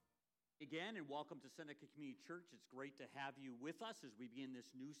Again, and welcome to Seneca Community Church. It's great to have you with us as we begin this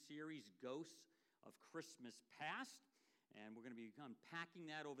new series, Ghosts of Christmas Past. And we're going to be unpacking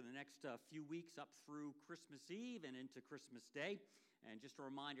that over the next few weeks up through Christmas Eve and into Christmas Day. And just a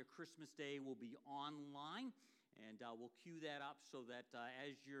reminder, Christmas Day will be online, and we'll cue that up so that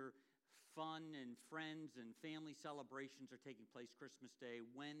as your fun and friends and family celebrations are taking place Christmas Day,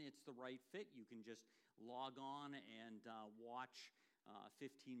 when it's the right fit, you can just log on and watch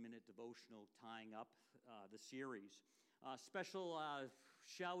 15-minute devotional tying up the series. Special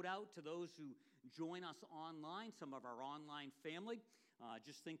shout out to those who join us online, some of our online family.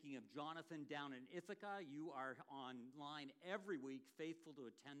 Just thinking of Jonathan down in Ithaca. You are online every week, faithful to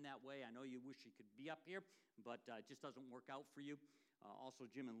attend that way. I know you wish you could be up here, but it just doesn't work out for you. Also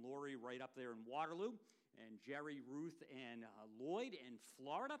Jim and Lori right up there in Waterloo, and Jerry, Ruth, and Lloyd in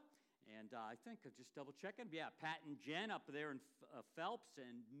Florida. And I think I'm just double checking. Yeah, Pat and Jen up there in Phelps,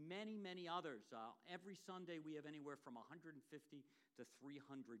 and many, many others. Every Sunday we have anywhere from 150 to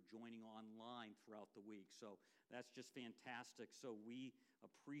 300 joining online throughout the week. So that's just fantastic. So we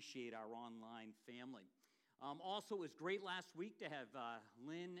appreciate our online family. Also, it was great last week to have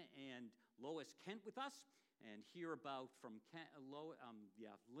Lynn and Lois Kent with us and hear about from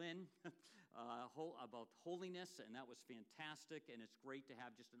Lynn about holiness, and that was fantastic, and it's great to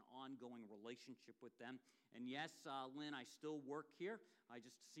have just an ongoing relationship with them. And yes, Lynn, I still work here. I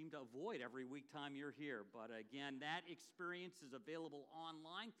just seem to avoid every week time you're here. But again, that experience is available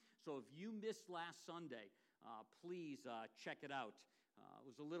online. So if you missed last Sunday, please check it out. I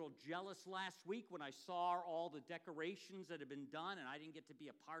was a little jealous last week when I saw all the decorations that had been done, and I didn't get to be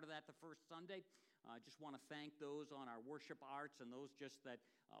a part of that the first Sunday. I just want to thank those on our worship arts and those just that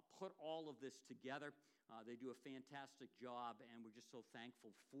put all of this together. They do a fantastic job, and we're just so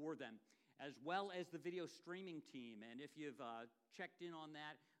thankful for them, as well as the video streaming team. And if you've checked in on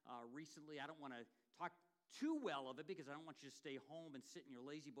that recently, I don't want to talk too well of it because I don't want you to stay home and sit in your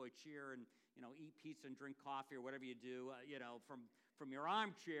lazy boy chair and eat pizza and drink coffee or whatever you do from your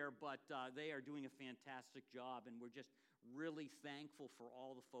armchair. But they are doing a fantastic job, and we're just really thankful for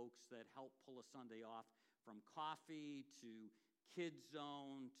all the folks that help pull a Sunday off, from coffee to Kids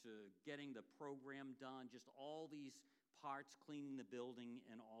Zone to getting the program done, just all these parts, cleaning the building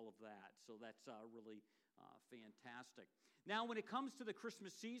and all of that. So that's really fantastic. Now, when it comes to the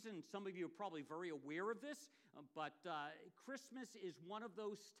Christmas season, some of you are probably very aware of this, but Christmas is one of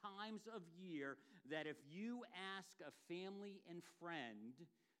those times of year that if you ask a family and friend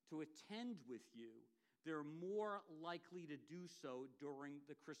to attend with you, they're more likely to do so during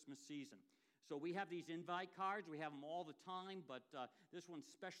the Christmas season. So we have these invite cards. We have them all the time, but this one's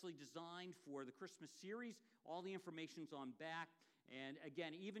specially designed for the Christmas series. All the information's on back. And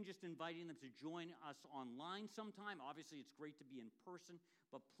again, even just inviting them to join us online sometime. Obviously, it's great to be in person,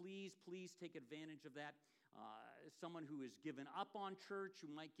 but please take advantage of that. Someone who has given up on church, who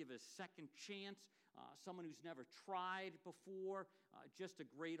might give a second chance, someone who's never tried before, just a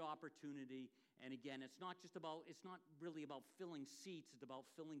great opportunity. And again, it's not really about filling seats, it's about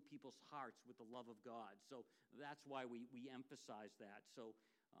filling people's hearts with the love of God. So that's why we emphasize that. So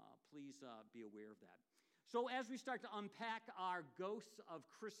please be aware of that. So as we start to unpack our Ghosts of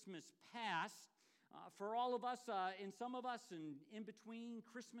Christmas Past, for all of us, and some of us, and in between,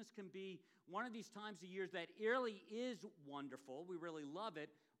 Christmas can be one of these times of years that really is wonderful. We really love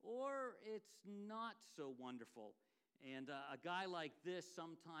it, or it's not so wonderful. And a guy like this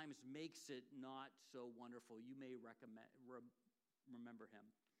sometimes makes it not so wonderful. You may remember him.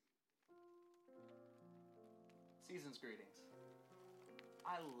 Season's greetings.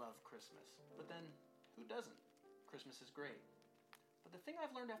 I love Christmas, but then who doesn't? Christmas is great. But the thing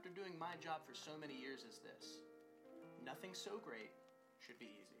I've learned after doing my job for so many years is this: nothing so great should be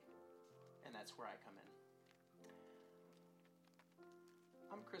easy. And that's where I come in.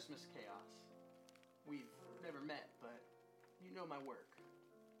 I'm Christmas Chaos. We've never met, but you know my work.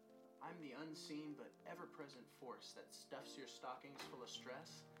 I'm the unseen but ever-present force that stuffs your stockings full of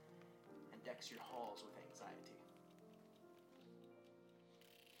stress and decks your halls with anxiety.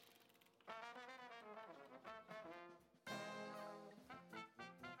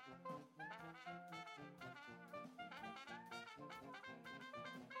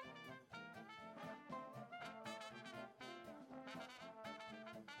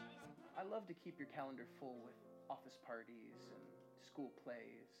 I love to keep your calendar full with office parties and school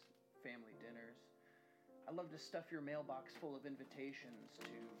plays, family dinners. I love to stuff your mailbox full of invitations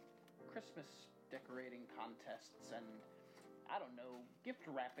to Christmas decorating contests and, I don't know, gift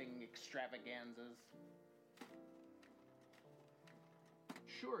wrapping extravaganzas.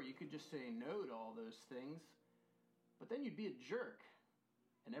 Sure, you could just say no to all those things, but then you'd be a jerk.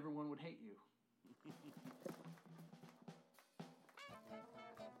 and everyone would hate you.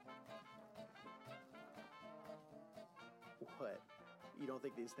 What? You don't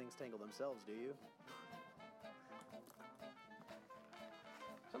think these things tangle themselves, do you?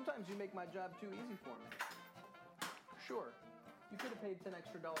 Sometimes you make my job too easy for me. Sure, you could have paid $10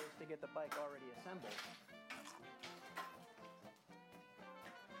 extra to get the bike already assembled.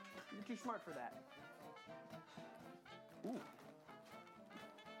 You're too smart for that. Ooh.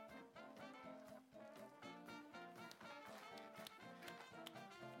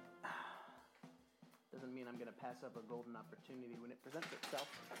 Doesn't mean I'm going to pass up a golden opportunity when it presents itself.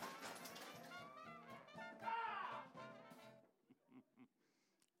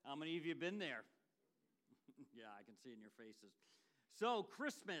 How many of you have been there? Yeah, I can see it in your faces. So,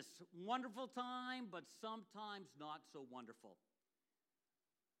 Christmas, wonderful time, but sometimes not so wonderful.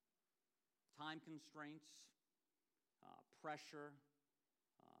 Time constraints, pressure,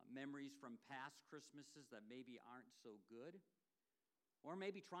 memories from past Christmases that maybe aren't so good. Or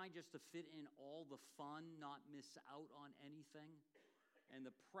maybe trying just to fit in all the fun, not miss out on anything. And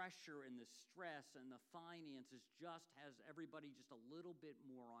the pressure and the stress and the finances just has everybody just a little bit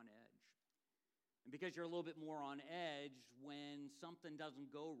more on edge. And because you're a little bit more on edge, when something doesn't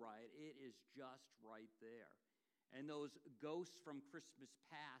go right, it is just right there. And those ghosts from Christmas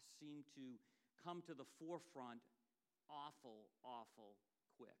past seem to come to the forefront awful, awful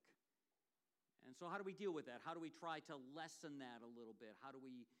quick. And so how do we deal with that? How do we try to lessen that a little bit? How do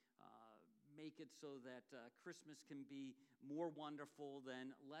we make it so that Christmas can be more wonderful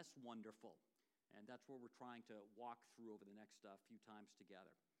than less wonderful? And that's what we're trying to walk through over the next few times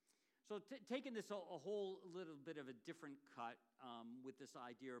together. So taking this a whole little bit of a different cut with this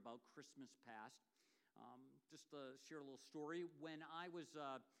idea about Christmas past, just to share a little story. When I was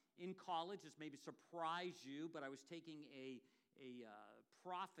in college, this maybe surprise you, but I was taking a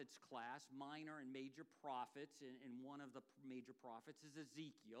prophets class, minor and major prophets, and one of the major prophets is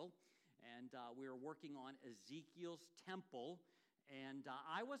Ezekiel. And we were working on Ezekiel's temple, and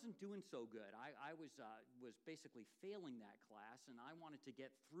I wasn't doing so good. I was basically failing that class, and I wanted to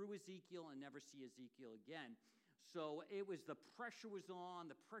get through Ezekiel and never see Ezekiel again. So it was the pressure was on,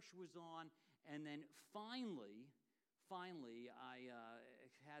 and then finally, I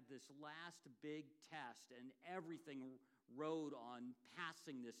had this last big test, and everything rode on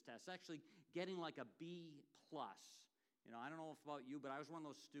passing this test, actually getting like a B+. You know, I don't know about you, but I was one of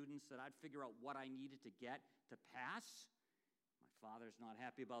those students that I'd figure out what I needed to get to pass. My father's not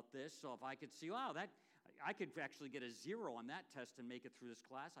happy about this, so if I could see, wow, that I could actually get a 0 on that test and make it through this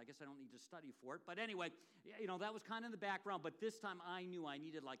class. I guess I don't need to study for it. But anyway, you know, that was kind of in the background. But this time I knew I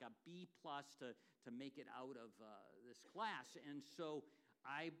needed like a B+ to make it out of this class. And so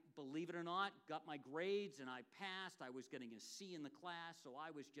I, believe it or not, got my grades and I passed. I was getting a C in the class, so I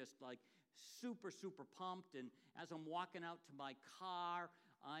was just like super, super pumped. And as I'm walking out to my car,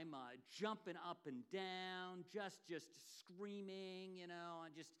 I'm jumping up and down, just screaming, you know,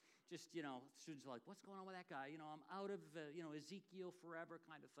 and just, you know, students are like, what's going on with that guy? You know, I'm out of, Ezekiel forever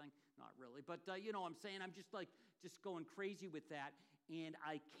kind of thing. Not really, but, you know, I'm saying I'm just going crazy with that. And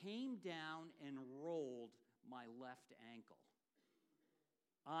I came down and rolled my left ankle.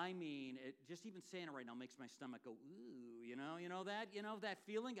 I mean, just even saying it right now makes my stomach go, ooh, you know that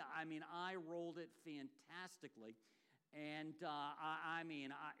feeling? I mean, I rolled it fantastically. And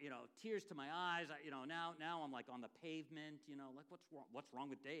tears to my eyes. Now I'm like on the pavement. You know, like what's wrong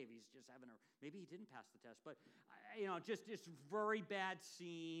with Dave? He's just maybe he didn't pass the test. But just very bad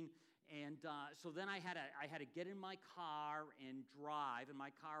scene. And so then I had to get in my car and drive. And my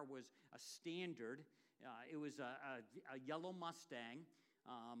car was a Standard. It was a yellow Mustang.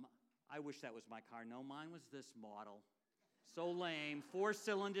 I wish that was my car. No, mine was this model. So lame. 4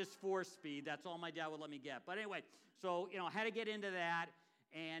 cylinders, 4-speed. That's all my dad would let me get. But anyway, so, I had to get into that.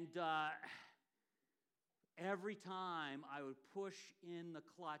 And every time I would push in the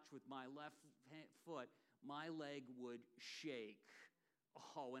clutch with my left foot, my leg would shake.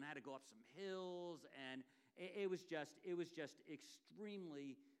 Oh, and I had to go up some hills. And it was just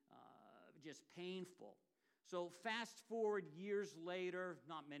extremely just painful. So fast forward years later,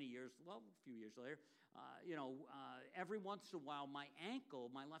 not many years, well, a few years later, every once in a while, my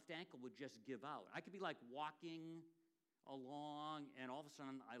left ankle would just give out. I could be like walking along, and all of a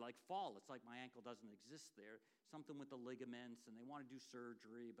sudden, I fall. It's like my ankle doesn't exist there. Something with the ligaments, and they want to do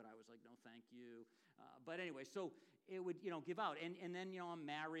surgery, but I was like, no, thank you. But anyway, so it would, give out. And then, I'm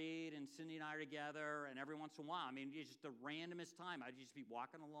married, and Cindy and I are together, and every once in a while, I mean, it's just the randomest time. I'd just be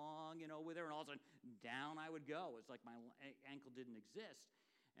walking along, with her, and all of a sudden, down I would go. It's like my ankle didn't exist.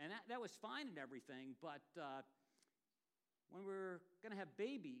 And that was fine and everything, but when we were going to have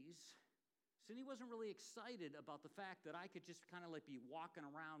babies, Cindy wasn't really excited about the fact that I could just kind of like be walking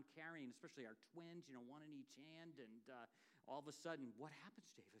around carrying, especially our twins, one in each hand, and all of a sudden, what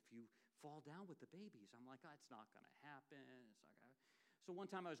happens, Dave, if you fall down with the babies? I'm like, it's not going to happen. It's not going to. So one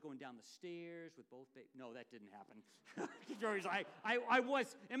time I was going down the stairs with both babies. No, that didn't happen. I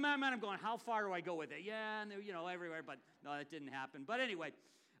was, in my mind, I'm going, how far do I go with it? Yeah, and everywhere, but no, that didn't happen. But anyway,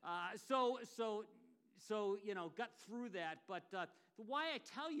 so got through that. But why I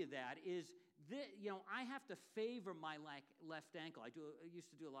tell you that is, I have to favor my left ankle. I used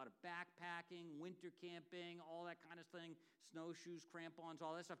to do a lot of backpacking, winter camping, all that kind of thing, snowshoes, crampons,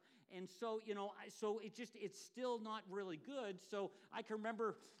 all that stuff. And so, it's still not really good. So I can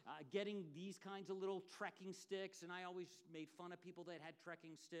remember getting these kinds of little trekking sticks, and I always made fun of people that had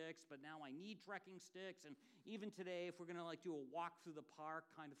trekking sticks, but now I need trekking sticks. And even today, if we're going to do a walk through the park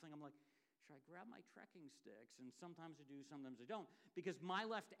kind of thing, I'm like, should I grab my trekking sticks? And sometimes I do, sometimes I don't, because my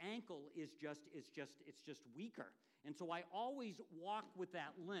left ankle is just weaker. And so I always walk with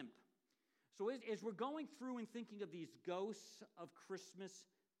that limp. So as we're going through and thinking of these ghosts of Christmas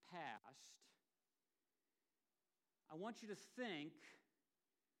past, I want you to think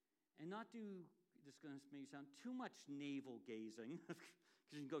and not do, this is going to maybe sound too much navel gazing,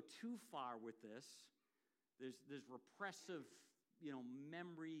 because you can go too far with this. There's repressive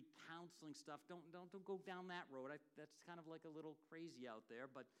memory counseling stuff. Don't go down that road. That's kind of like a little crazy out there.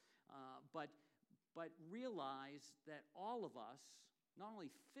 But realize that all of us, not only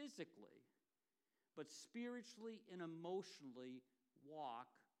physically, but spiritually and emotionally,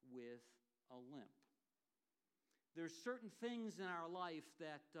 walk with a limp. There's certain things in our life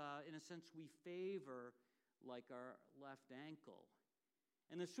that, in a sense, we favor, like our left ankle.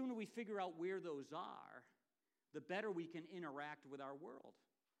 And the sooner we figure out where those are, the better we can interact with our world.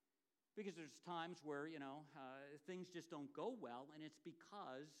 Because there's times where, things just don't go well, and it's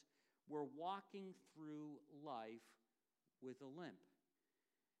because we're walking through life with a limp.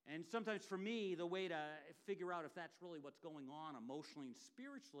 And sometimes for me, the way to figure out if that's really what's going on emotionally and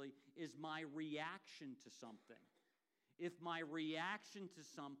spiritually is my reaction to something. If my reaction to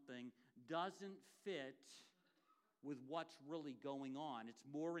something doesn't fit with what's really going on, it's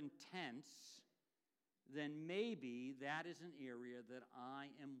more intense, then maybe that is an area that I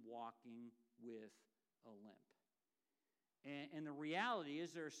am walking with a limp. And the reality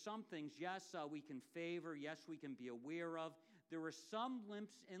is there are some things, yes, we can favor, yes, we can be aware of. There are some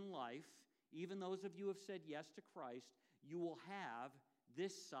limps in life, even those of you who have said yes to Christ, you will have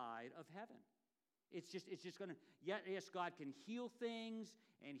this side of heaven. It's just going to, yes, God can heal things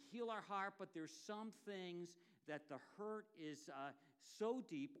and heal our heart, but there's some things that the hurt is so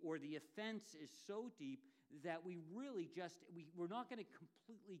deep, or the offense is so deep, that we really we're not going to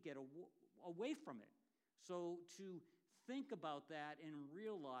completely get away from it. So to think about that and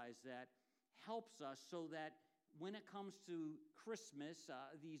realize that helps us, so that when it comes to Christmas,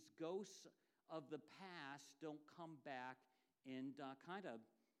 these ghosts of the past don't come back and kind of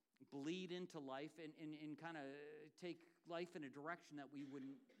bleed into life and kind of take life in a direction that we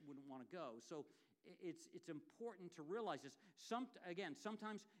wouldn't want to go. So it's important to realize this.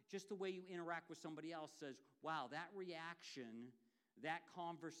 Sometimes just the way you interact with somebody else says, wow, that reaction, that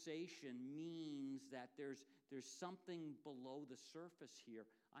conversation means that there's something below the surface here.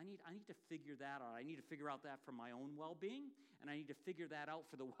 I need to figure that out. I need to figure out that for my own well-being, and I need to figure that out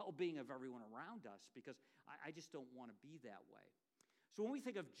for the well-being of everyone around us, because I just don't want to be that way. So when we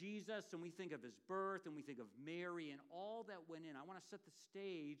think of Jesus and we think of his birth and we think of Mary and all that went in, I want to set the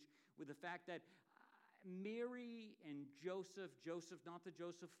stage with the fact that Mary and Joseph, not the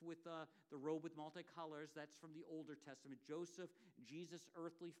Joseph with the robe with multicolors, that's from the Older Testament. Joseph, Jesus'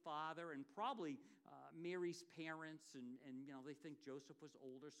 earthly father, and probably Mary's parents, and they think Joseph was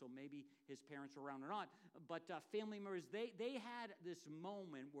older, so maybe his parents were around or not. But family members, they had this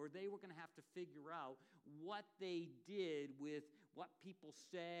moment where they were going to have to figure out what they did with what people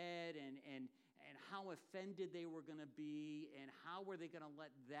said and how offended they were going to be, and how were they going to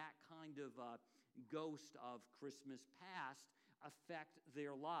let that kind of ghost of Christmas past affect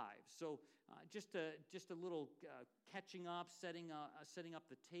their lives. So just a little catching up, setting up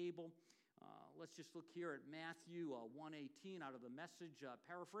the table. Let's just look here at Matthew 1:18 out of the Message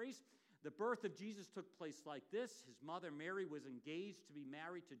paraphrase. The birth of Jesus took place like this. His mother Mary was engaged to be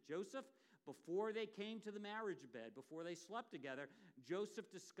married to Joseph. Before they came to the marriage bed, before they slept together,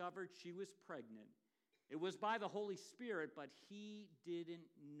 Joseph discovered she was pregnant. It was by the Holy Spirit, but he didn't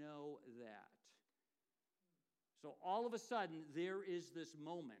know that. So all of a sudden, there is this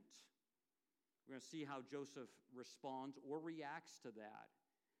moment. We're going to see how Joseph responds or reacts to that.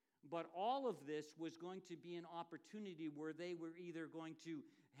 But all of this was going to be an opportunity where they were either going to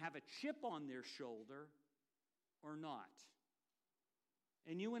have a chip on their shoulder or not.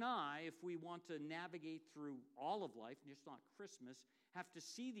 And you and I, if we want to navigate through all of life, just not Christmas, have to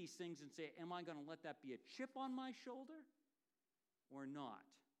see these things and say, am I going to let that be a chip on my shoulder or not?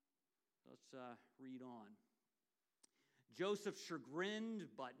 Let's read on. Joseph, chagrined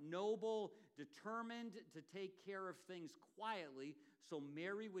but noble, determined to take care of things quietly so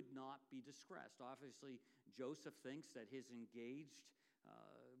Mary would not be distressed. Obviously, Joseph thinks that his engaged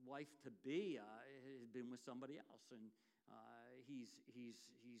wife-to-be has been with somebody else, and he's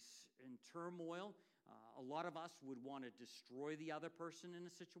in turmoil. A lot of us would want to destroy the other person in a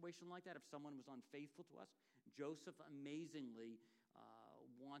situation like that if someone was unfaithful to us. Joseph amazingly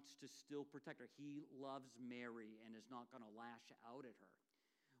wants to still protect her. He loves Mary and is not going to lash out at her.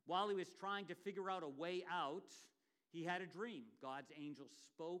 While he was trying to figure out a way out, he had a dream. God's angel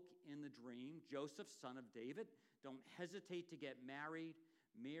spoke in the dream, Joseph, son of David, don't hesitate to get married.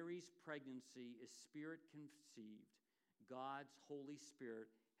 Mary's pregnancy is spirit conceived. God's Holy Spirit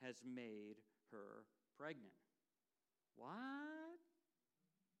has made her pregnant. What?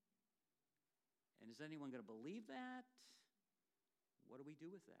 And is anyone going to believe that? What do we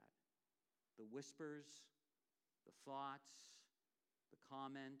do with that? The whispers, the thoughts, the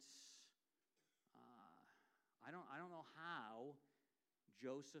comments. I don't know how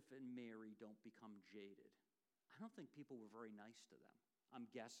Joseph and Mary don't become jaded. I don't think people were very nice to them. I'm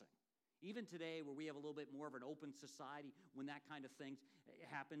guessing. Even today, where we have a little bit more of an open society, when that kind of thing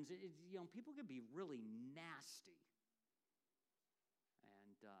happens, people can be really nasty.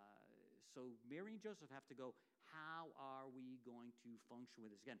 And so Mary and Joseph have to go, how are we going to function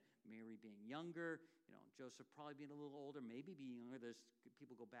with this? Again, Mary being younger, Joseph probably being a little older, maybe being younger. There's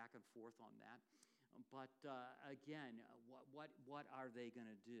people go back and forth on that. But again, what are they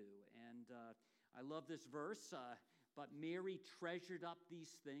going to do? And I love this verse. But Mary treasured up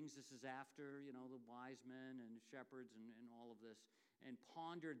these things. This is after, the wise men and shepherds and all of this, and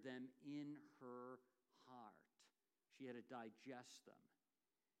pondered them in her heart. She had to digest them.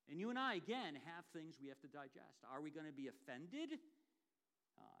 And you and I, again, have things we have to digest. Are we going to be offended?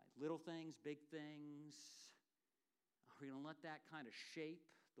 Little things, big things. Are we going to let that kind of shape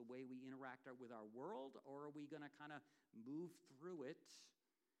the way we interact with our world? Or are we going to kind of move through it?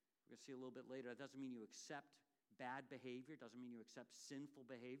 We're going to see a little bit later. That doesn't mean you accept bad behavior. It doesn't mean you accept sinful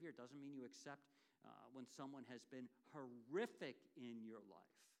behavior. It doesn't mean you accept when someone has been horrific in your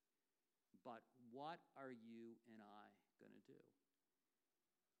life. But what are you and I going to do?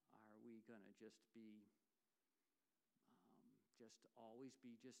 Are we going to just always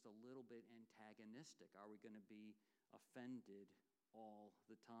be just a little bit antagonistic? Are we going to be offended all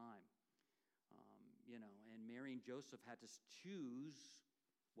the time? And Mary and Joseph had to choose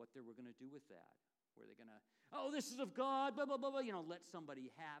what they were going to do with that. Were they going to, this is of God, blah, blah, blah, blah, let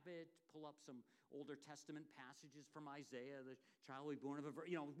somebody have it, pull up some Older Testament passages from Isaiah, the child will be born of a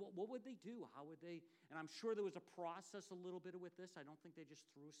virgin, what would they do? How would they, and I'm sure there was a process a little bit with this. I don't think they just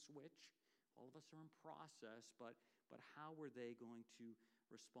threw a switch. All of us are in process, but how were they going to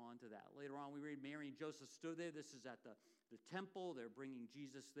respond to that? Later on, we read Mary and Joseph stood there. This is at the temple. They're bringing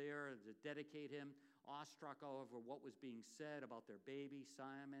Jesus there to dedicate him. Awestruck over what was being said about their baby,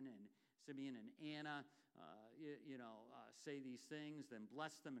 Simon and Simeon and Anna, say these things, then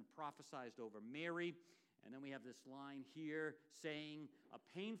blessed them and prophesied over Mary. And then we have this line here saying, a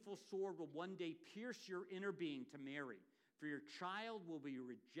painful sword will one day pierce your inner being, to Mary, for your child will be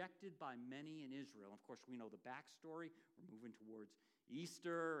rejected by many in Israel. Of course, we know the backstory. We're moving towards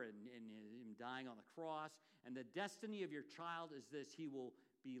Easter and him dying on the cross. And the destiny of your child is this: he will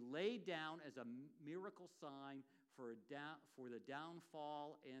be laid down as a miracle sign for the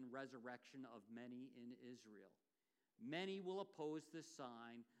downfall and resurrection of many in Israel. Many will oppose this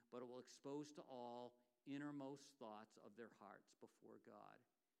sign, but it will expose to all innermost thoughts of their hearts before God.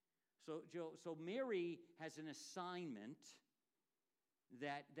 So Mary has an assignment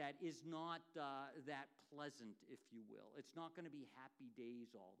that is not that pleasant, if you will. It's not going to be happy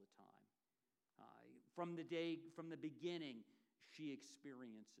days all the time. From the beginning, she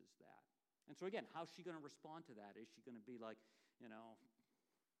experiences that. And so again, how's she going to respond to that? Is she going to be like,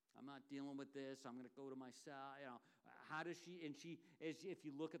 I'm not dealing with this, I'm going to go to my cell, how does she, and she, if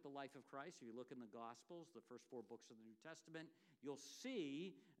you look at the life of Christ, if you look in the Gospels, the first 4 books of the New Testament, you'll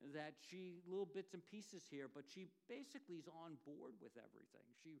see that she, little bits and pieces here, but she basically is on board with everything.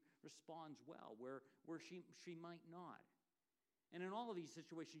 She responds well, where she might not. And in all of these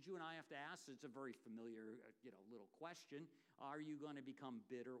situations, you and I have to ask, it's a very familiar, little question, are you going to become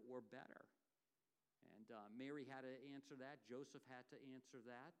bitter or better? And Mary had to answer that. Joseph had to answer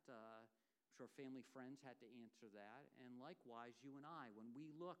that. I'm sure family friends had to answer that. And likewise, you and I, when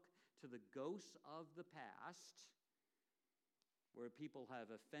we look to the ghosts of the past, where people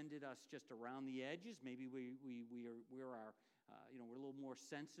have offended us just around the edges, maybe we're a little more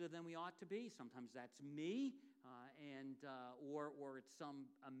sensitive than we ought to be. Sometimes that's me, or it's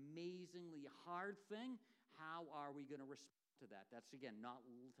some amazingly hard thing. How are we going to respond to that? That's, again, not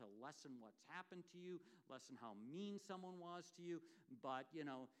to lessen what's happened to you, lessen how mean someone was to you, but,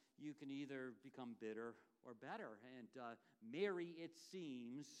 you can either become bitter or better. And Mary, it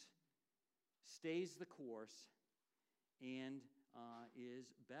seems, stays the course and is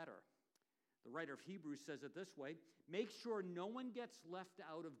better. The writer of Hebrews says it this way: make sure no one gets left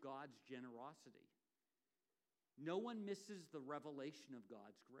out of God's generosity. No one misses the revelation of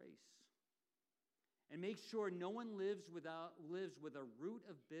God's grace. And make sure no one lives with a root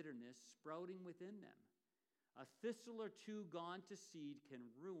of bitterness sprouting within them. A thistle or two gone to seed can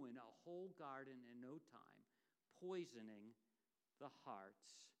ruin a whole garden in no time, poisoning the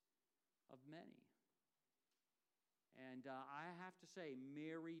hearts of many. And I have to say,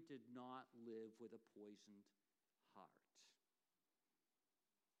 Mary did not live with a poisoned heart.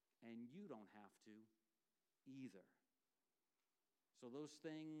 And you don't have to either. So those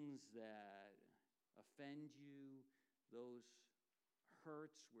things that offend you, those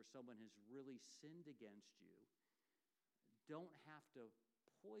hurts where someone has really sinned against you, don't have to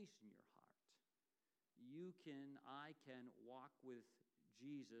poison your heart. I can walk with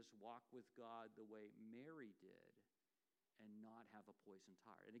Jesus, walk with God the way Mary did, and not have a poisoned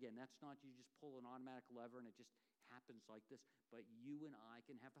heart. And again, that's not you just pull an automatic lever and it just happens like this, but you and I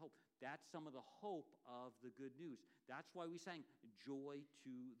can have the hope. That's some of the hope of the good news. That's why we sang joy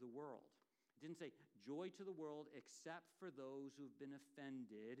to the world. It didn't say joy to the world except for those who've been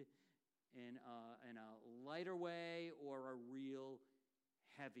offended in a lighter way or a real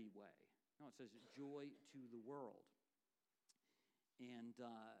heavy way. No, it says joy to the world. And,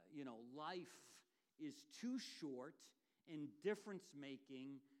 life is too short, and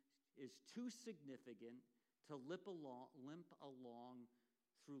difference-making is too significant to limp along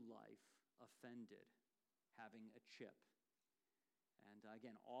through life offended, having a chip. And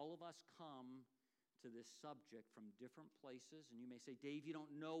again, all of us come to this subject from different places, and you may say, Dave, you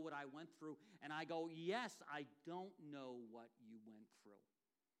don't know what I went through. And I go, yes, I don't know what you went through.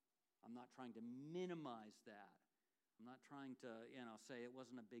 I'm not trying to minimize that. I'm not trying to, say it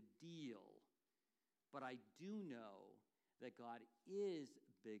wasn't a big deal. But I do know that God is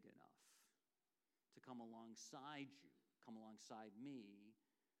big enough to come alongside you, come alongside me.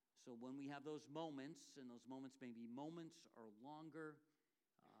 So when we have those moments, and those moments may be moments or longer,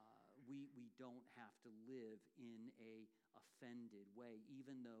 we don't have to live in a offended way,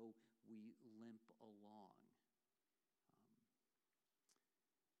 even though we limp along.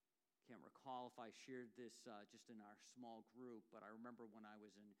 Can't recall if I shared this just in our small group, but I remember when I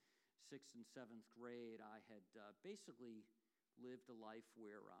was in 6th and 7th grade, I had basically lived a life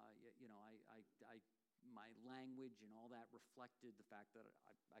where, my language and all that reflected the fact that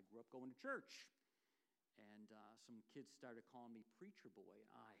I grew up going to church. And some kids started calling me preacher boy,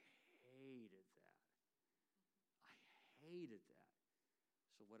 and I hated that.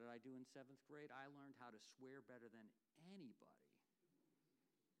 So what did I do in 7th grade? I learned how to swear better than anybody.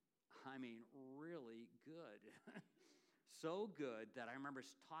 I mean, really good. So good that I remember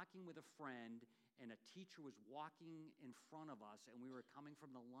talking with a friend, and a teacher was walking in front of us, and we were coming from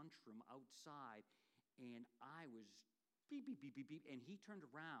the lunchroom outside, and I was beep, beep, beep, beep, beep, and he turned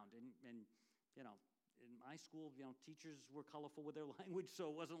around, and in my school, teachers were colorful with their language, so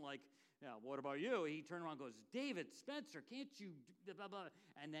it wasn't like, what about you? He turned around and goes, David, Spencer, can't you, blah, blah, blah.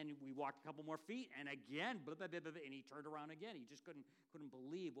 And then we walked a couple more feet, and again, blah, blah, blah, blah, and he turned around again. He just couldn't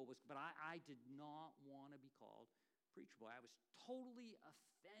believe what was, but I did not want to be called preacher boy. I was totally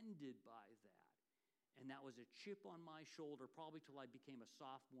offended by that. And that was a chip on my shoulder, probably till I became a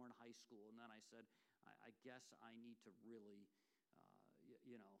sophomore in high school. And then I said, I guess I need to really,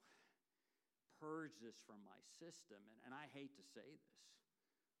 purge this from my system. And I hate to say this,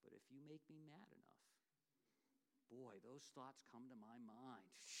 but if you make me mad enough, boy, those thoughts come to my mind.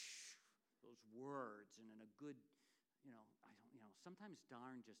 Those words, and in a good, sometimes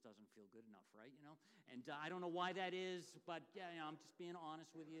darn just doesn't feel good enough, right? And I don't know why that is, but I'm just being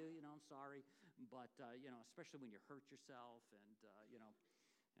honest with you. I'm sorry, but especially when you hurt yourself, and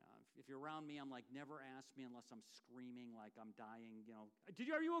if you're around me, I'm like, never ask me unless I'm screaming like I'm dying.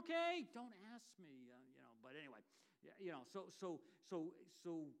 Are you okay? Don't ask me. But anyway, so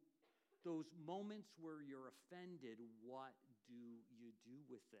those moments where you're offended, what do you do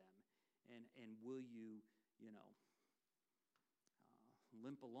with them? and will you,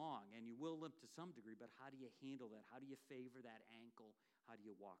 limp along? And you will limp to some degree, but how do you handle that? How do you favor that ankle? How do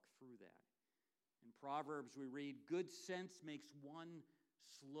you walk through that? In Proverbs, we read, good sense makes one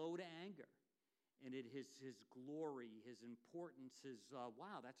slow to anger. And it is his glory, his importance,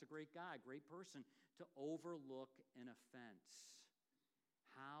 wow, that's a great guy, great person, to overlook an offense.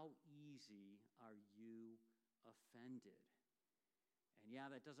 How easy are you offended? And yeah,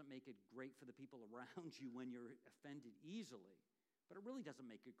 that doesn't make it great for the people around you when you're offended easily, but it really doesn't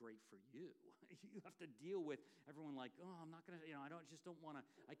make it great for you. You have to deal with everyone like, oh, I'm not going to,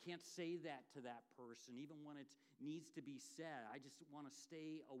 I can't say that to that person, even when it needs to be said. I just want to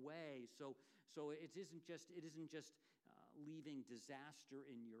stay away. So it isn't just leaving disaster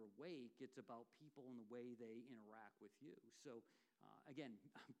in your wake. It's about people and the way they interact with you. So again,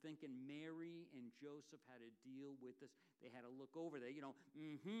 I'm thinking Mary and Joseph had to deal with this. They had to look over there,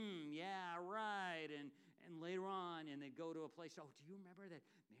 yeah, right. And later on, and they'd go to a place, oh, do you remember that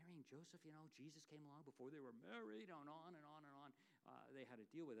Mary and Joseph, Jesus came along before they were married, and on and on and on. They had to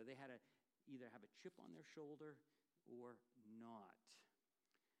deal with it. They had to either have a chip on their shoulder or not.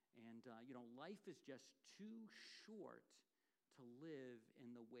 And, life is just too short to live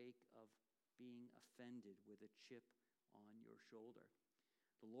in the wake of being offended with a chip on your shoulder.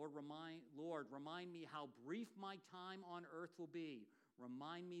 The Lord, remind me how brief my time on earth will be.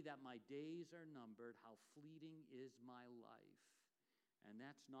 Remind me that my days are numbered, how fleeting is my life. And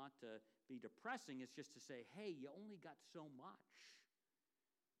that's not to be depressing. It's just to say, hey, you only got so much.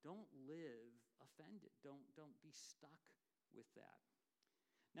 Don't live offended. Don't be stuck with that.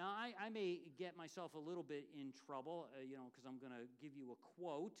 Now, I may get myself a little bit in trouble, because I'm going to give you a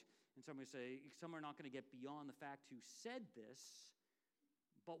quote, and somebody say, some are not going to get beyond the fact who said this,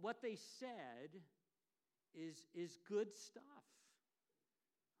 but what they said is good stuff.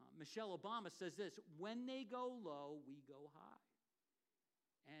 Michelle Obama says this, when they go low, we go high.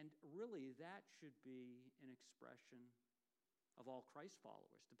 And really, that should be an expression of all Christ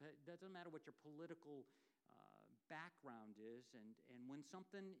followers. It doesn't matter what your political background is, and when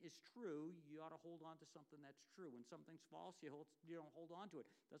something is true, you ought to hold on to something that's true. When something's false, you don't hold on to it.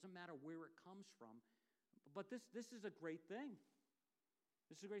 Doesn't matter where it comes from. But this is a great thing.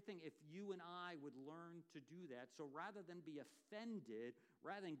 This is a great thing if you and I would learn to do that. So rather than be offended,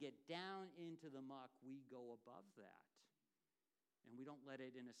 rather than get down into the muck, we go above that. And we don't let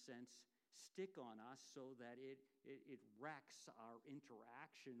it, in a sense, stick on us so that it wrecks our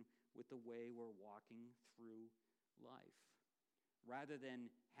interaction with the way we're walking through life. Rather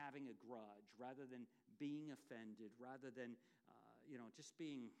than having a grudge, rather than being offended, rather than just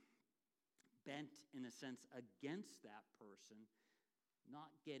being bent, in a sense, against that person,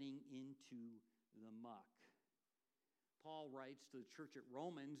 not getting into the muck. Paul writes to the church at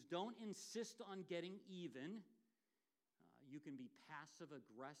Romans, don't insist on getting even. You can be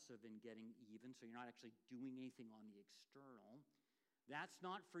passive-aggressive in getting even, so you're not actually doing anything on the external. That's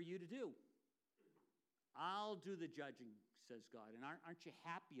not for you to do. I'll do the judging, says God. And aren't you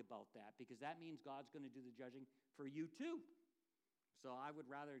happy about that? Because that means God's going to do the judging for you too. So I would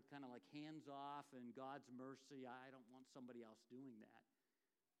rather kind of like hands off and God's mercy. I don't want somebody else doing that.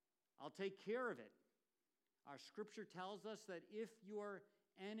 I'll take care of it. Our scripture tells us that if you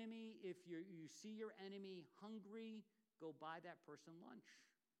see your enemy hungry, go buy that person lunch.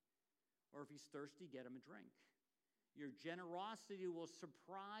 Or if he's thirsty, get him a drink. Your generosity will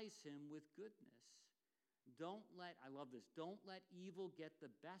surprise him with goodness. Don't let evil get the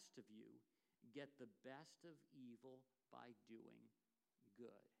best of you. Get the best of evil by doing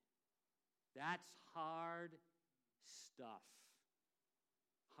good. That's hard stuff.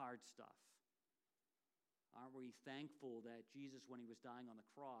 Hard stuff. Aren't we thankful that Jesus, when he was dying on the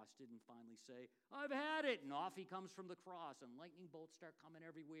cross, didn't finally say, I've had it, and off he comes from the cross, and lightning bolts start coming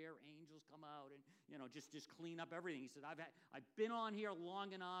everywhere, angels come out, and just clean up everything. He said, I've been on here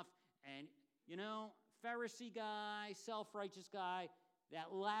long enough, and Pharisee guy, self-righteous guy,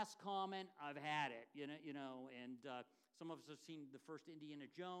 that last comment, I've had it, and some of us have seen the first Indiana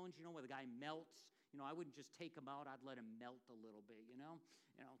Jones, where the guy melts. I wouldn't just take him out, I'd let him melt a little bit,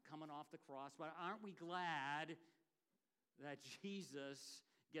 coming off the cross. But aren't we glad that Jesus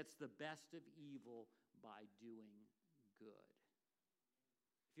gets the best of evil by doing good?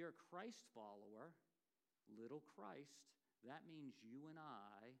 If you're a Christ follower, little Christ, that means you and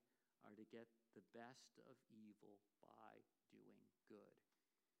I are to get the best of evil by doing good,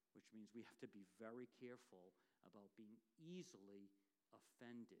 which means we have to be very careful about being easily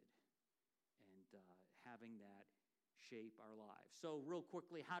offended and having that shape our lives. So real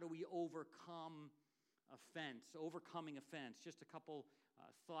quickly, how do we overcome offense? Overcoming offense. Just a couple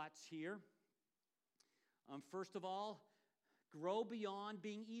thoughts here. First of all, grow beyond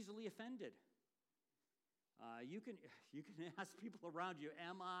being easily offended. You can ask people around you,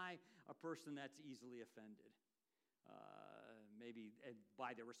 am I a person that's easily offended? Maybe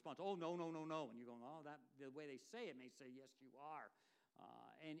by their response, oh, no. And you're going, oh, that the way they say it may say, yes, you are.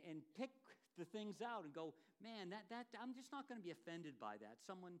 And pick the things out and go, man, that I'm just not going to be offended by that.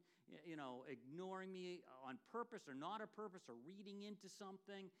 Someone, ignoring me on purpose or not on purpose or reading into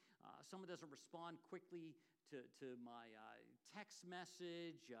something. Someone doesn't respond quickly to my text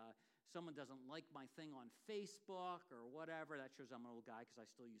message. Someone doesn't like my thing on Facebook or whatever. That shows I'm an old guy because I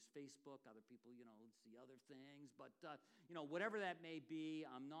still use Facebook. Other people, see other things. But, whatever that may be,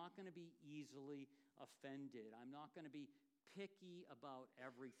 I'm not going to be easily offended. I'm not going to be picky about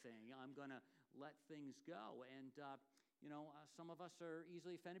everything. I'm going to let things go. And, some of us are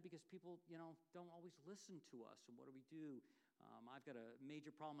easily offended because people, don't always listen to us. And what do? I've got a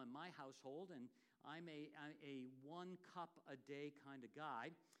major problem in my household, and I'm a 1 cup a day kind of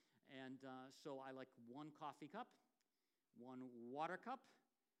guy. And so I like 1 coffee cup, 1 water cup,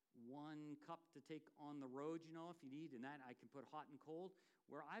 1 cup to take on the road, if you need, and that I can put hot and cold,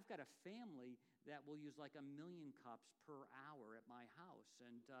 where I've got a family that will use like 1 million cups per hour at my house.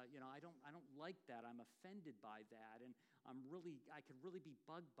 And, I don't like that. I'm offended by that, and I could really be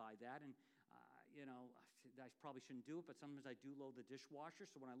bugged by that. And, I probably shouldn't do it, but sometimes I do load the dishwasher.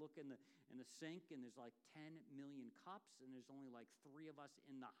 So when I look in the sink and there's like 10 million cups and there's only like 3 of us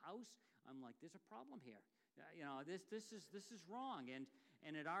in the house, I'm like, there's a problem here. This is wrong. And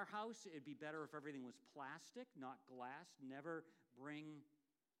at our house, it'd be better if everything was plastic, not glass. Never bring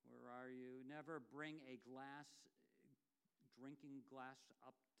a drinking glass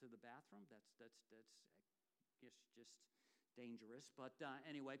up to the bathroom. That's I guess just dangerous. But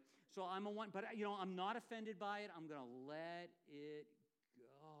anyway, so I'm a 1, but I'm not offended by it. I'm going to let it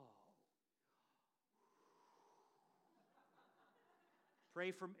go.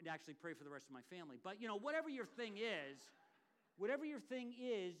 Pray for the rest of my family. But whatever your thing is,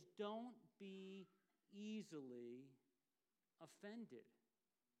 don't be easily offended.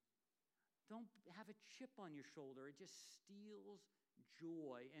 Don't have a chip on your shoulder. It just steals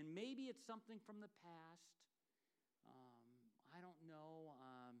joy. And maybe it's something from the past. I don't know,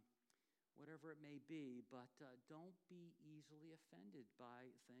 whatever it may be, but don't be easily offended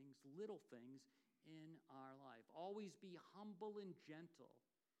by things, little things in our life. Always be humble and gentle.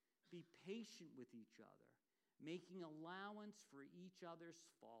 Be patient with each other, making allowance for each other's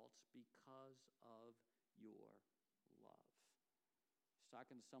faults because of your love. I was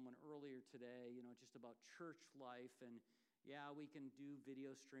talking to someone earlier today, just about church life, and yeah, we can do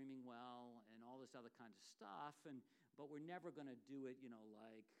video streaming well and all this other kind of stuff, but we're never going to do it,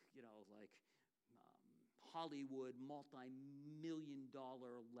 like Hollywood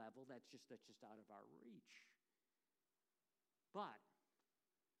multi-million-dollar level. That's just out of our reach. But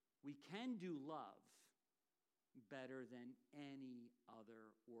we can do love better than any other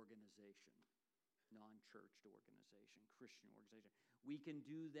organization, non-churched organization, Christian organization. We can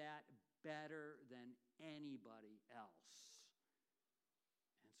do that better than anybody else.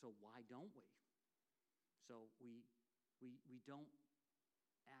 And so why don't we? So we don't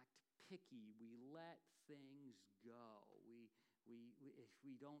act picky. We let things go. If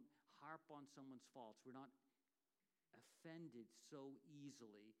we don't harp on someone's faults, we're not offended so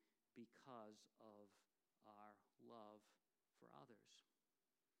easily because of our love for others.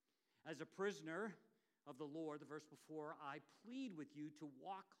 As a prisoner of the Lord, the verse before, I plead with you to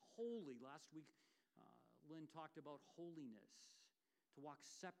walk holy. Last week, Lynn talked about holiness, to walk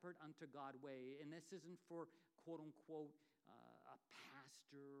separate unto God way. And this isn't for, quote unquote, a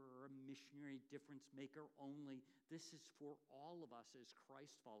pastor or a missionary difference maker only. This is for all of us as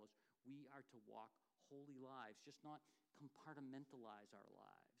Christ followers. We are to walk holy lives, just not compartmentalize our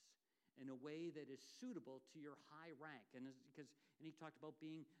lives in a way that is suitable to your high rank. And he talked about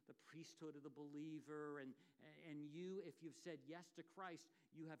being the priesthood of the believer, and you, if you've said yes to Christ,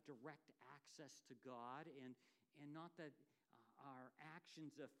 you have direct access to God, and not that our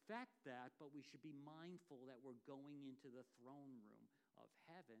actions affect that, but we should be mindful that we're going into the throne room of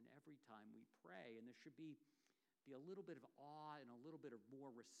heaven every time we pray, and there should be a little bit of awe and a little bit of more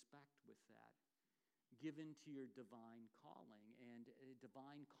respect with that, given to your divine calling. And a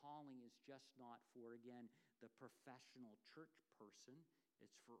divine calling is just not for, again, the professional church person.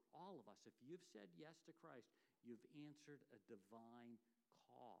 It's for all of us. If you've said yes to Christ, you've answered a divine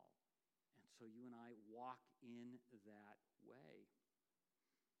call. And so you and I walk in that way.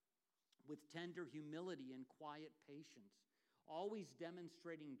 With tender humility and quiet patience, always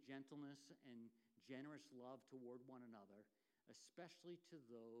demonstrating gentleness and generous love toward one another, especially to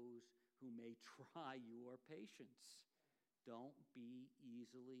those who may try your patience. Don't be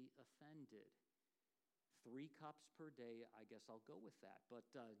easily offended. 3 cups per day, I guess I'll go with that, but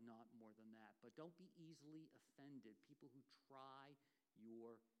not more than that. But don't be easily offended. People who try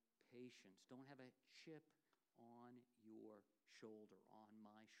your patience. Don't have a chip on your shoulder, on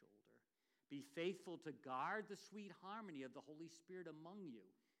my shoulder. Be faithful to guard the sweet harmony of the Holy Spirit among you.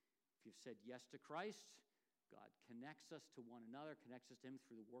 If you've said yes to Christ, God connects us to one another, connects us to Him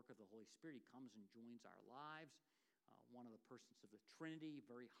through the work of the Holy Spirit. He comes and joins our lives. One of the persons of the Trinity,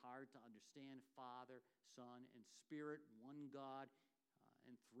 very hard to understand, Father, Son, and Spirit, one God,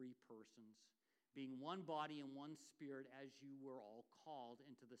 and 3 persons, being one body and one Spirit, as you were all called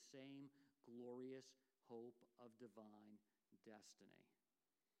into the same glorious hope of divine destiny.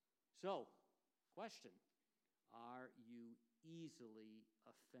 So, question, are you easily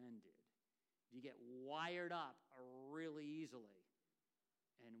offended? Do you get wired up really easily?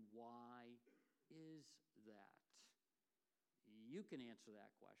 And why is that? You can answer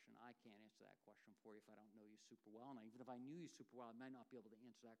that question. I can't answer that question for you if I don't know you super well. And even if I knew you super well, I might not be able to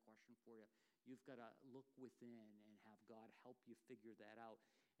answer that question for you. You've got to look within and have God help you figure that out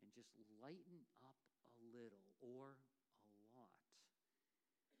and just lighten up a little or a lot.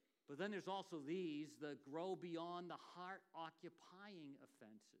 But then there's also these, the grow beyond the heart-occupying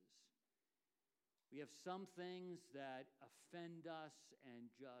offenses. We have some things that offend us and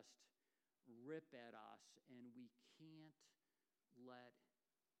just rip at us, and we can't let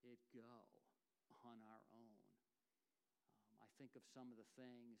it go on our own. I think of some of the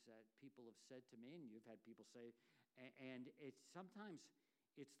things that people have said to me, and you've had people say, and sometimes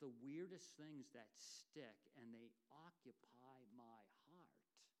it's the weirdest things that stick, and they occupy my heart.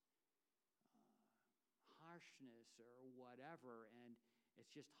 Harshness or whatever, and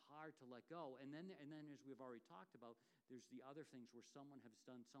it's just hard to let go. And then as we've already talked about, there's the other things where someone has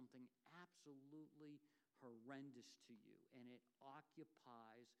done something absolutely horrendous to you, and it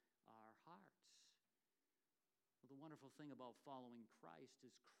occupies our hearts. Well, the wonderful thing about following Christ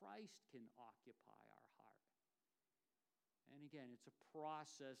is Christ can occupy our heart. And again, it's a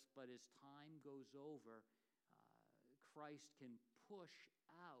process, but as time goes over, Christ can push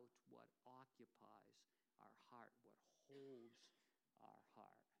out what occupies our heart, what holds our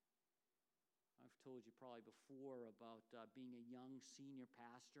heart. I've told you probably before about being a young senior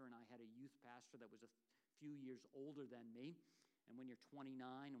pastor, and I had a youth pastor that was a few years older than me. And when you're 29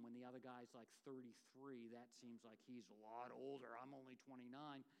 and when the other guy's like 33, that seems like he's a lot older. I'm only 29.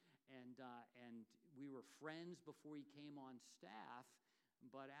 And we were friends before he came on staff.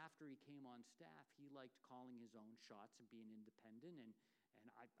 But after he came on staff, he liked calling his own shots and being independent. And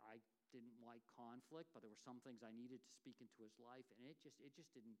I didn't like conflict, but there were some things I needed to speak into his life, and it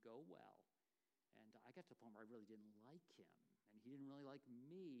just didn't go well. And I got to the point where I really didn't like him, and he didn't really like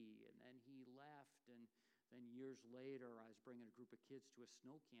me, and then he left, and then years later, I was bringing a group of kids to a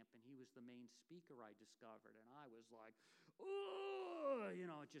snow camp, and he was the main speaker, I discovered, and I was like, oh,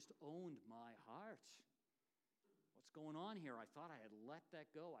 it just owned my heart. What's going on here? I thought I had let that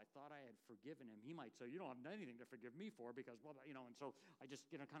go. I thought I had forgiven him. He might say, you don't have anything to forgive me for because, and so I just,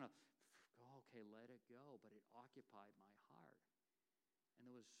 kind of, okay, let it go. But it occupied my heart. And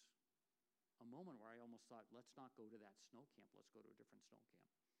there was a moment where I almost thought, let's not go to that snow camp. Let's go to a different snow camp.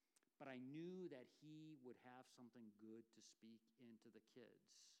 But I knew that he would have something good to speak into the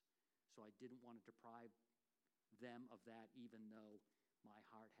kids. So I didn't want to deprive them of that, even though my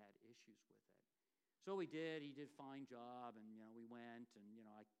heart had issues with it. So we did. He did a fine job, and we went, and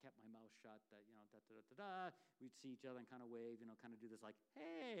I kept my mouth shut. That we'd see each other and kind of wave, kind of do this like,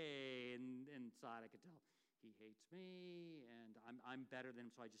 hey, and inside I could tell he hates me, and I'm better than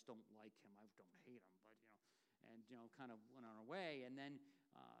him, so I just don't like him. I don't hate him, but and kind of went on our way, and then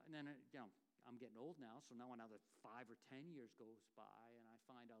I'm getting old now, so now another 5 or 10 years goes by, and I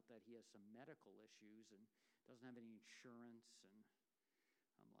find out that he has some medical issues and doesn't have any insurance, and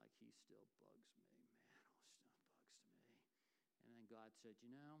I'm like, he still bugs me. And then God said,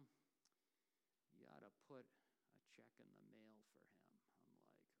 you ought to put a check in the mail for him. I'm like,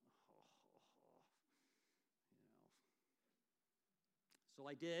 So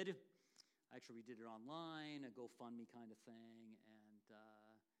I did. Actually, we did it online, a GoFundMe kind of thing, and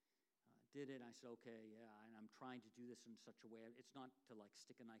did it. And I said, okay, yeah, and I'm trying to do this in such a way. It's not to like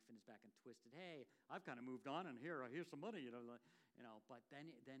stick a knife in his back and twist it. Hey, I've kind of moved on, and here's some money, But then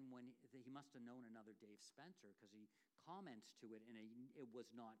when he must have known another Dave Spencer because he comments to it, and it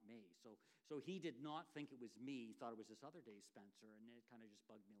was not me. So he did not think it was me. He thought it was this other Dave Spencer, and it kind of just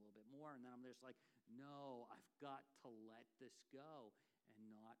bugged me a little bit more. And then I'm just like, no, I've got to let this go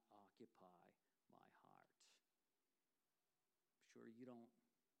and not occupy my heart. you don't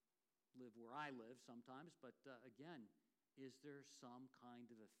live where I live sometimes, but again, is there some kind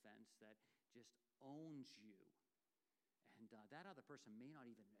of offense that just owns you? And that other person may not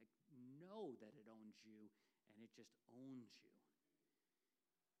even know that it owns you, and it just owns you.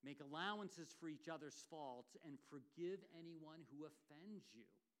 Make allowances for each other's faults and forgive anyone who offends you,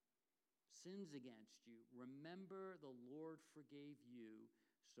 sins against you. Remember, the Lord forgave you,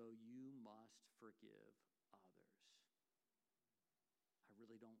 so you must forgive others. I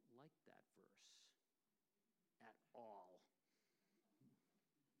really don't like that verse at all.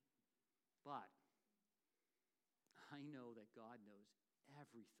 But I know that God knows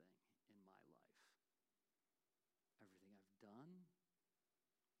everything in my life. Everything I've done,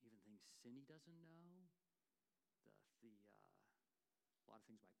 even things Cindy doesn't know, a lot of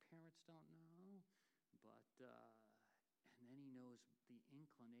things my parents don't know, but and then he knows the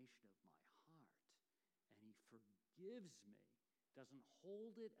inclination of my heart, and he forgives me, doesn't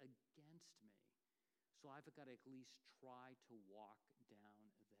hold it against me. So I've got to at least try to walk down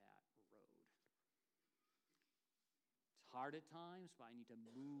that road. It's hard at times, but I need to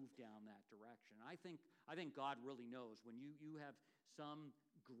move down that direction. I think God really knows when you have some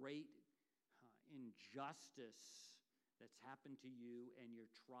great injustice that's happened to you and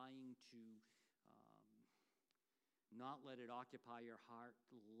you're trying to not let it occupy your heart,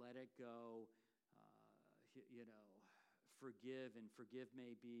 let it go, forgive, and forgive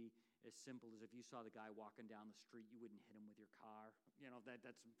may be as simple as if you saw the guy walking down the street, you wouldn't hit him with your car.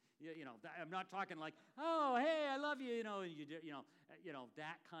 I'm not talking like, oh, hey, I love you,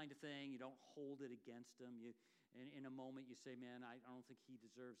 that kind of thing. You don't hold it against him. In a moment, you say, man, I don't think he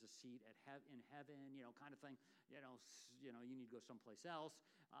deserves a seat in heaven, kind of thing. You need to go someplace else.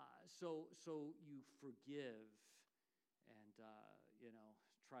 So you forgive and,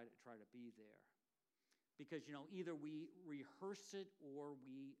 try to be there. Because, either we rehearse it or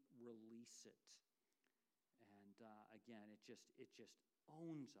we release it. And again, it just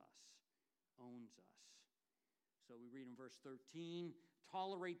owns us. So we read in verse 13,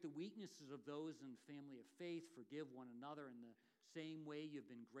 tolerate the weaknesses of those in the family of faith, forgive one another in the same way you've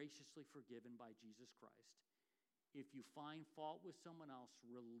been graciously forgiven by Jesus Christ. If you find fault with someone else,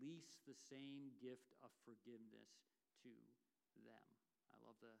 release the same gift of forgiveness to them. I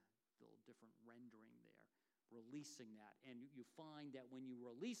love the little different rendering there. Releasing that. And you find that when you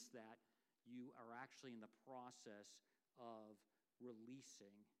release that, you are actually in the process of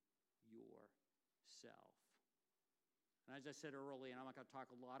releasing yourself. And as I said earlier, and I'm not going to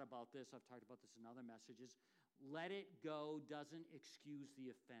talk a lot about this, I've talked about this in other messages, let it go doesn't excuse the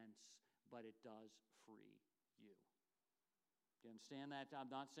offense, but it does free you. Do you understand that?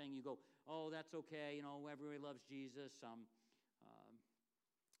 I'm not saying you go, oh, that's okay, everybody loves Jesus.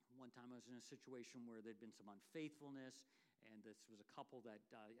 One time I was in a situation where there'd been some unfaithfulness, and this was a couple that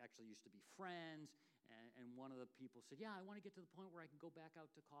actually used to be friends, and one of the people said, yeah, I want to get to the point where I can go back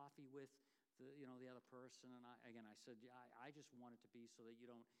out to coffee with the other person. And I said, yeah, I just want it to be so that you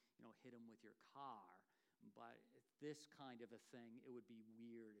don't, hit them with your car. But this kind of a thing, it would be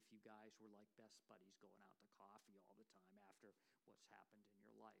weird if you guys were like best buddies going out to coffee all the time after what's happened in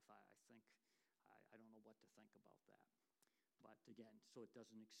your life. I think, I don't know what to think about that. But again, so it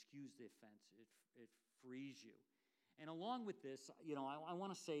doesn't excuse the offense, it frees you. And along with this, I want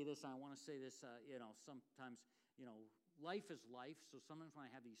to say this, sometimes, life is life. So sometimes when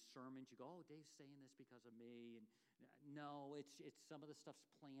I have these sermons, you go, oh, Dave's saying this because of me. And no, it's some of the stuff's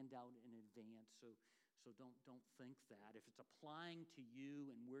planned out in advance. So don't think that. If it's applying to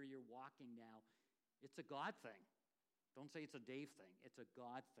you and where you're walking now, it's a God thing. Don't say it's a Dave thing. It's a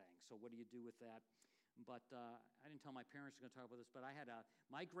God thing. So what do you do with that? But I didn't tell my parents I was going to talk about this, but I had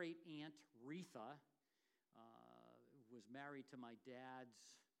my great aunt, Retha, was married to my dad's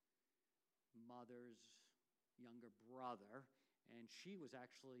mother's younger brother, and she was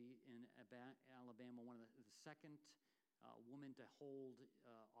actually in Alabama, one of the second woman to hold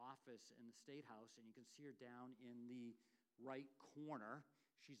office in the State House, and you can see her down in the right corner.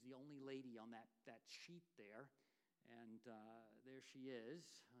 She's the only lady on that sheet there, and there she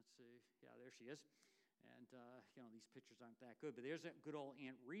is. Let's see. Yeah, there she is. And, these pictures aren't that good, but there's that good old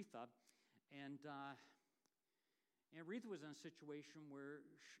Aunt Retha. And Aunt Retha was in a situation where,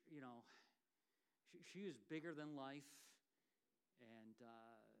 she was bigger than life, and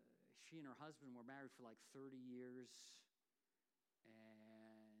she and her husband were married for like 30 years,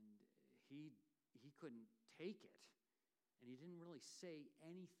 and he couldn't take it, and he didn't really say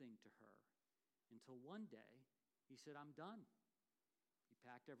anything to her until one day he said, I'm done. He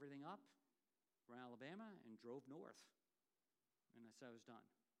packed everything up from Alabama and drove north. And I said I was done.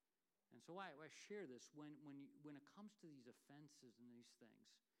 And so I share this when it comes to these offenses and these things,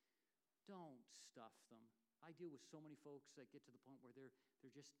 don't stuff them. I deal with so many folks that get to the point where they're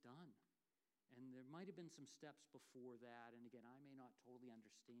just done. And there might have been some steps before that. And again, I may not totally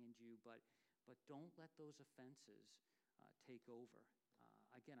understand you, but don't let those offenses take over.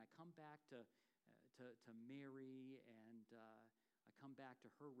 Again, I come back to Mary, and I come back to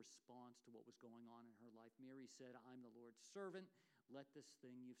her response to what was going on in her life. Mary said, I'm the Lord's servant. Let this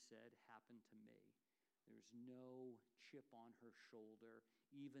thing you've said happen to me. There's no chip on her shoulder,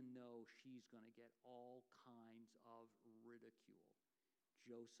 even though she's going to get all kinds of ridicule.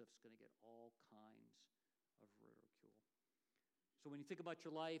 Joseph's going to get all kinds of ridicule. So when you think about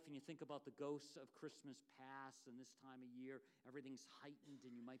your life and you think about the ghosts of Christmas past and this time of year, everything's heightened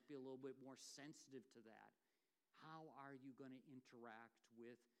and you might be a little bit more sensitive to that. How are you going to interact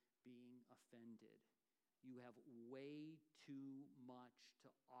with being offended? You have way too much to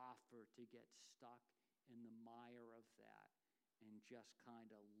offer to get stuck in the mire of that and just kind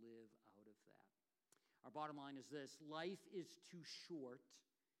of live out of that. Our bottom line is this: life is too short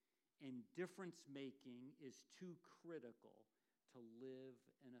and difference making is too critical to live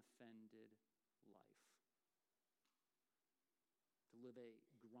an offended life. To live a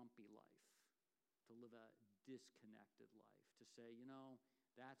grumpy life. To live a disconnected life. To say,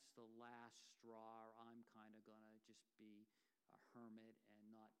 that's the last straw, or I'm kind of going to just be a hermit and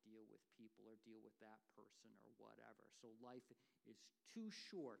not deal with people or deal with that person or whatever. So life is too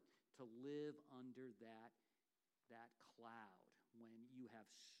short to live under that cloud when you have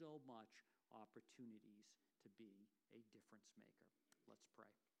so much opportunities to be a difference maker. Let's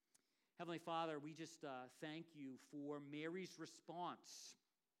pray. Heavenly Father, we just thank you for Mary's response,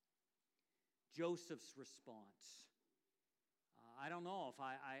 Joseph's response. I don't know if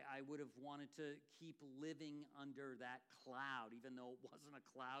I would have wanted to keep living under that cloud, even though it wasn't a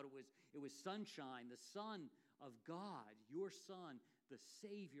cloud. It was sunshine, the Son of God, your Son, the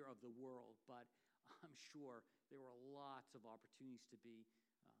Savior of the world. But I'm sure there were lots of opportunities to be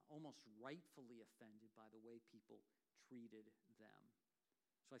almost rightfully offended by the way people treated them.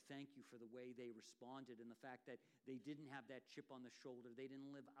 So I thank you for the way they responded and the fact that they didn't have that chip on the shoulder. They didn't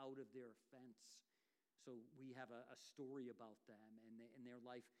live out of their offense. So we have a story about them, and their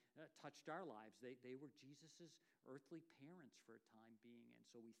life touched our lives. They were Jesus' earthly parents for a time being, and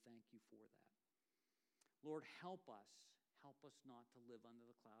so we thank you for that. Lord, help us. Help us not to live under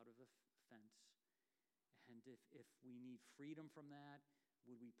the cloud of offense. And if we need freedom from that,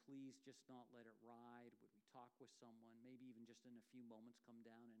 would we please just not let it ride? Would we talk with someone, maybe even just in a few moments come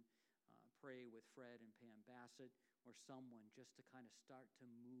down and pray with Fred and Pam Bassett or someone just to kind of start to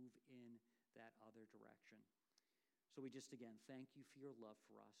move in that other direction. So we just, again, thank you for your love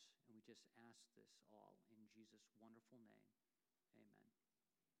for us, and we just ask this all in Jesus' wonderful name. Amen.